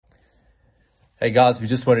Hey guys, we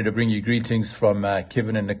just wanted to bring you greetings from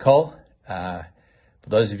Kevin and Nicole. For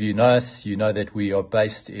those of you who know us, you know that we are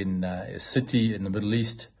based in a city in the Middle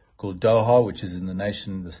East called Doha, which is in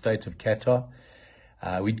the state of Qatar.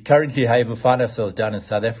 We currently, however, find ourselves down in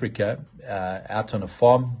South Africa, out on a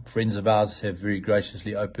farm. Friends of ours have very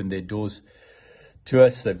graciously opened their doors to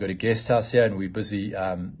us. They've got a guest house here and we're busy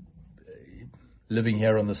living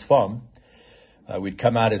here on this farm. We'd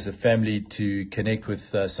come out as a family to connect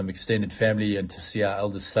with some extended family and to see our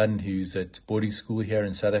eldest son who's at boarding school here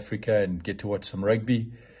in South Africa and get to watch some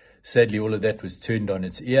rugby. Sadly, all of that was turned on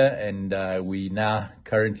its ear, and we now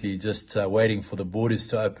currently just waiting for the borders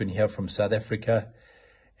to open here from South Africa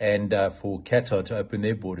and for Qatar to open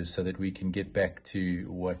their borders so that we can get back to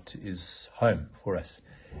what is home for us.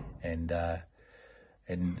 And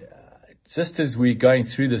just as we're going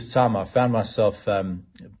through this time, I found myself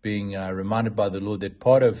being reminded by the Lord that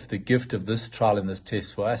part of the gift of this trial and this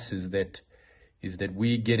test for us is that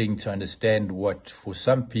we're getting to understand what for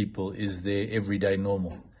some people is their everyday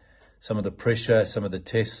normal. Some of the pressure, some of the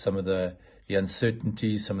tests, some of the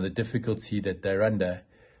uncertainty, some of the difficulty that they're under,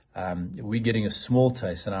 we're getting a small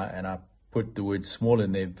taste. And I put the word small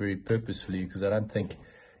in there very purposefully because I don't think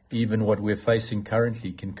even what we're facing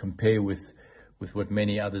currently can compare with what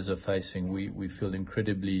many others are facing. We feel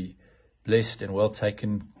incredibly blessed and well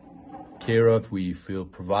taken care of. We feel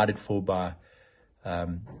provided for by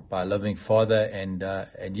a loving Father,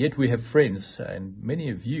 and yet we have friends, and many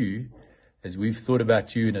of you, as we've thought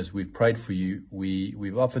about you and as we've prayed for you,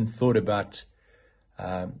 we've often thought about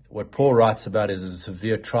what Paul writes about as a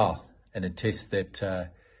severe trial and a test that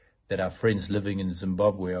our friends living in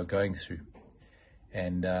Zimbabwe are going through.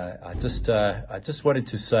 And I just wanted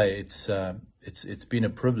to say it's been a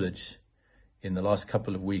privilege in the last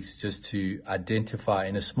couple of weeks just to identify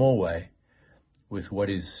in a small way with what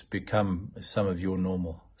has become some of your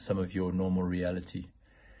normal reality.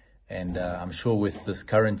 And I'm sure with this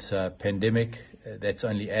current pandemic, that's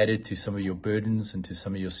only added to some of your burdens and to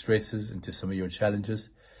some of your stresses and to some of your challenges.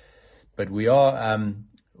 But we are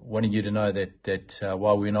wanting you to know that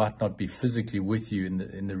while we might not be physically with you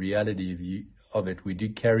in the reality of it, we do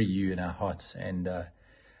carry you in our hearts. And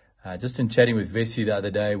just in chatting with Vessi the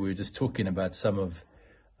other day, we were just talking about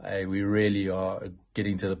we really are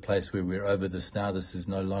getting to the place where we're over this now. This is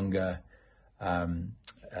no longer a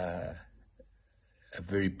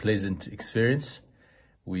very pleasant experience.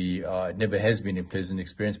 It never has been a pleasant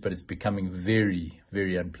experience, but it's becoming very,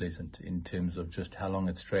 very unpleasant in terms of just how long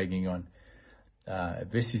it's dragging on.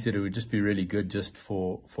 Vessi said it would just be really good just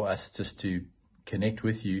for us just to connect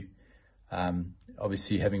with you.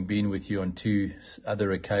 Obviously, having been with you on 2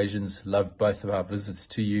 other occasions, loved both of our visits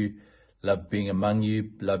to you, loved being among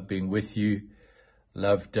you, loved being with you,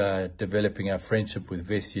 loved developing our friendship with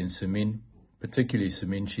Vessi and Sumin, particularly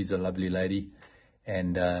Sumin. She's a lovely lady,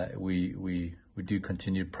 and we do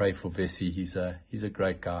continue to pray for Vessi. He's a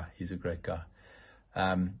great guy. He's a great guy.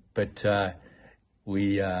 But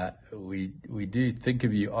we do think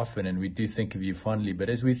of you often, and we do think of you fondly. But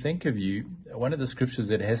as we think of you, one of the scriptures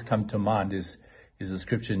that has come to mind is the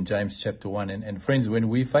scripture in James chapter 1. And friends, when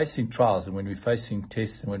we're facing trials and when we're facing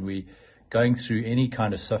tests and when we're going through any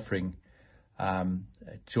kind of suffering,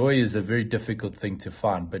 joy is a very difficult thing to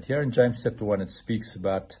find. But here in James chapter 1, it speaks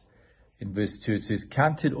about, in verse 2, it says,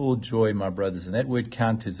 "Count it all joy, my brothers." And that word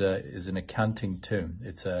count is an accounting term.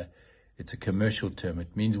 It's a commercial term.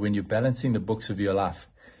 It means when you're balancing the books of your life,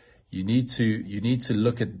 you need to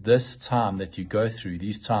look at this time that you go through,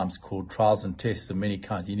 these times called trials and tests of many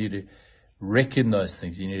kinds. You need to reckon those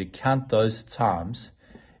things. You need to count those times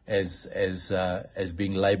as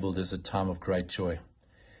being labeled as a time of great joy.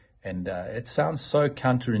 And it sounds so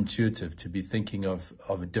counterintuitive to be thinking of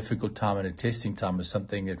a difficult time and a testing time as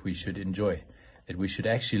something that we should enjoy, that we should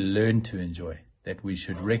actually learn to enjoy, that we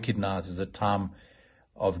should recognize as a time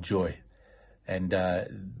of joy. And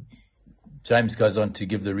James goes on to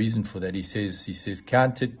give the reason for that. He says,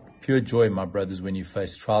 "Count it pure joy, my brothers, when you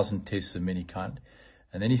face trials and tests of many kind."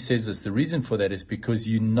 And then he says this, the reason for that is because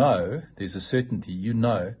there's a certainty,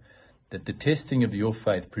 that the testing of your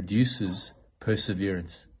faith produces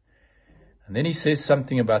perseverance. And then he says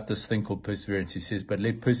something about this thing called perseverance. He says, "But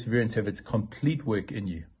let perseverance have its complete work in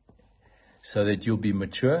you, so that you'll be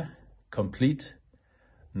mature, complete,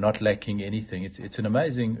 not lacking anything." It's an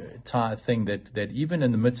amazing thing that even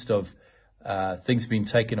in the midst of things being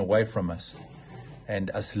taken away from us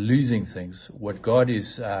and us losing things, what God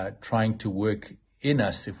is trying to work in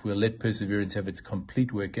us, if we'll let perseverance have its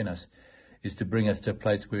complete work in us, is to bring us to a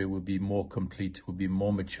place where we'll be more complete, we'll be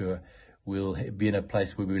more mature, we'll be in a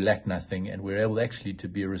place where we lack nothing, and we're able actually to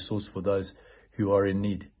be a resource for those who are in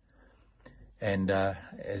need. And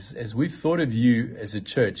as we've thought of you as a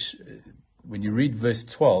church, when you read verse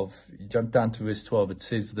 12, you jump down to verse 12, it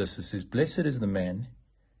says this. It says, "Blessed is the man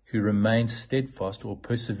who remains steadfast or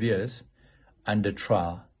perseveres under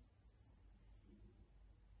trial."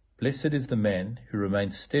 Blessed is the man who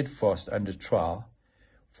remains steadfast under trial,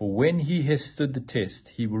 for when he has stood the test,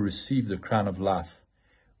 he will receive the crown of life,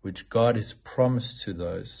 which God has promised to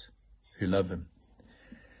those who love him.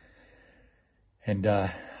 And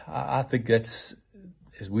I think that's,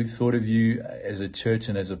 as we've thought of you as a church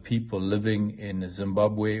and as a people living in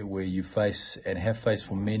Zimbabwe, where you face and have faced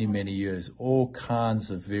for many, many years, all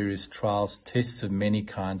kinds of various trials, tests of many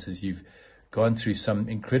kinds, as you've gone through some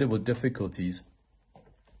incredible difficulties.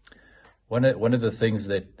 One of the things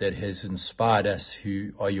that has inspired us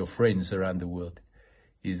who are your friends around the world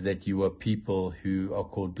is that you are people who are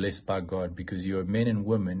called blessed by God because you are men and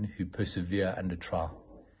women who persevere under trial.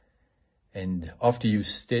 And after you've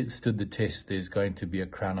stood the test, there's going to be a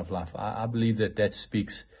crown of life. I believe that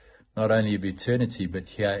speaks not only of eternity, but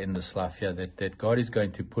here in this life here, that God is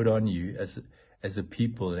going to put on you as a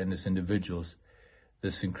people and as individuals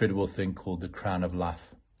this incredible thing called the crown of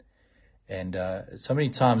life. And so many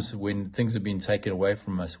times when things have been taken away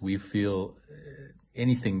from us, we feel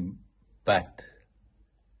anything but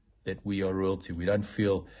that we are royalty. We don't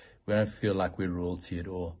feel like we're royalty at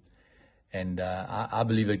all. And I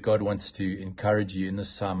believe that God wants to encourage you in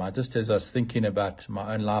this time. Just as I was thinking about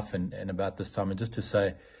my own life and about this time, and just to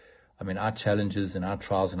say, I mean, our challenges and our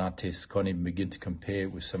trials and our tests can't even begin to compare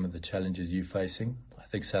with some of the challenges you're facing. I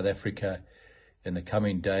think South Africa, in the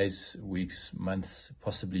coming days, weeks, months,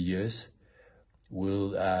 possibly years,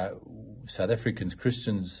 South Africans,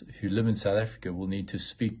 Christians who live in South Africa will need to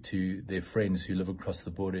speak to their friends who live across the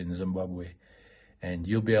border in Zimbabwe. And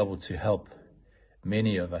you'll be able to help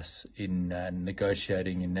many of us in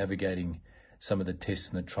negotiating and navigating some of the tests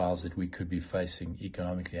and the trials that we could be facing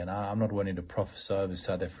economically. And I'm not wanting to prophesy over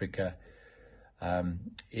South Africa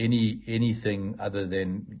anything other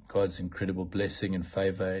than God's incredible blessing and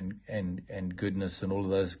favor and goodness and all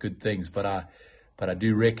of those good things. But I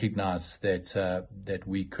do recognize that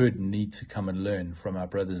we could need to come and learn from our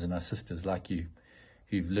brothers and our sisters like you,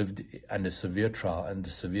 who've lived under severe trial,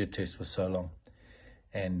 under severe test for so long.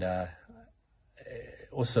 And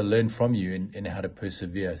also learn from you in how to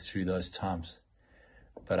persevere through those times.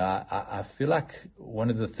 But I feel like one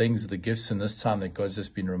of the things, the gifts in this time that God's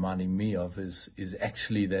just been reminding me of is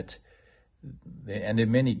actually that, and there are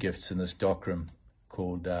many gifts in this dark room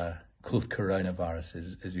called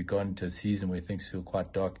coronavirus. As we go into a season where things feel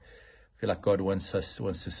quite dark, I feel like God wants to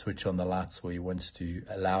switch on the lights, where he wants to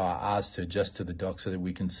allow our eyes to adjust to the dark so that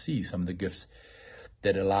we can see some of the gifts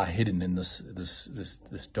that lie hidden in this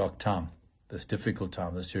dark time, this difficult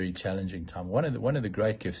time, this very challenging time. One of the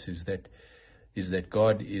great gifts is that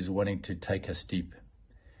God is wanting to take us deep.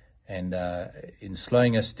 And in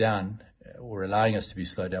slowing us down, or allowing us to be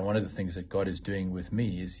slowed down, one of the things that God is doing with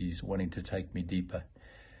me is he's wanting to take me deeper.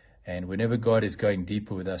 And whenever God is going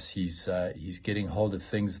deeper with us, he's getting hold of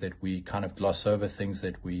things that we kind of gloss over, things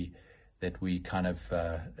that we kind of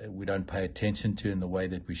we don't pay attention to in the way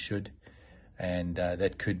that we should. And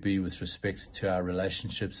that could be with respect to our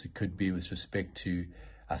relationships. It could be with respect to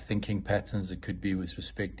our thinking patterns. It could be with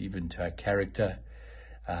respect even to our character.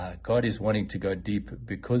 God is wanting to go deep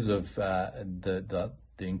because of the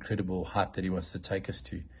incredible height that he wants to take us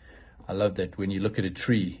to. I love that when you look at a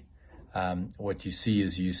tree, what you see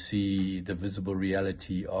is the visible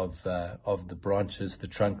reality of the branches, the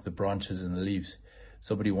trunk, the branches, and the leaves.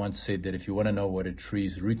 Somebody once said that if you want to know what a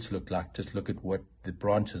tree's roots look like, just look at what the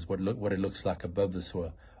branches, what it looks like above the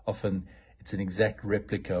soil. Often it's an exact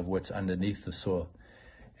replica of what's underneath the soil.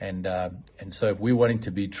 And so if we're wanting to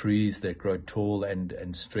be trees that grow tall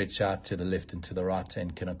and stretch out to the left and to the right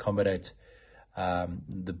and can accommodate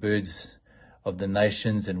the birds of the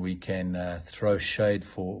nations, and we can throw shade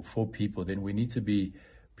for people, then we need to be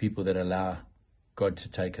people that allow God to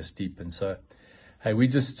take us deep. And so, hey, we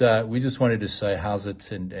just wanted to say how's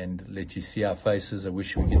it and let you see our faces. I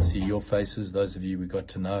wish we could see your faces. Those of you we got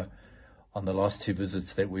to know on the last two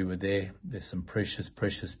visits that we were there. There's some precious,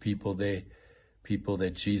 precious people there, people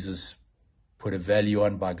that Jesus put a value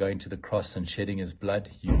on by going to the cross and shedding his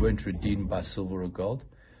blood. You weren't redeemed by silver or gold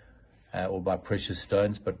or by precious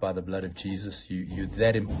stones, but by the blood of Jesus. You're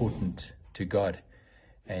that important to God.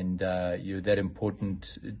 And you're that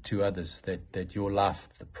important to others, that your life,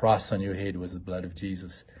 the price on your head was the blood of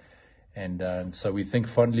Jesus. And so we think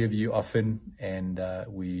fondly of you often, and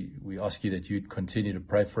we ask you that you'd continue to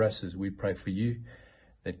pray for us as we pray for you,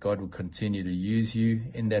 that God will continue to use you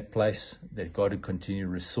in that place, that God will continue to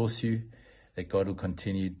resource you, that God will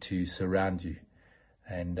continue to surround you.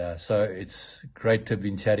 And so it's great to have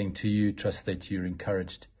been chatting to you. Trust that you're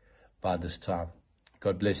encouraged by this time.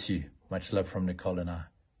 God bless you. Much love from Nicole and I.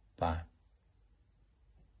 Bye.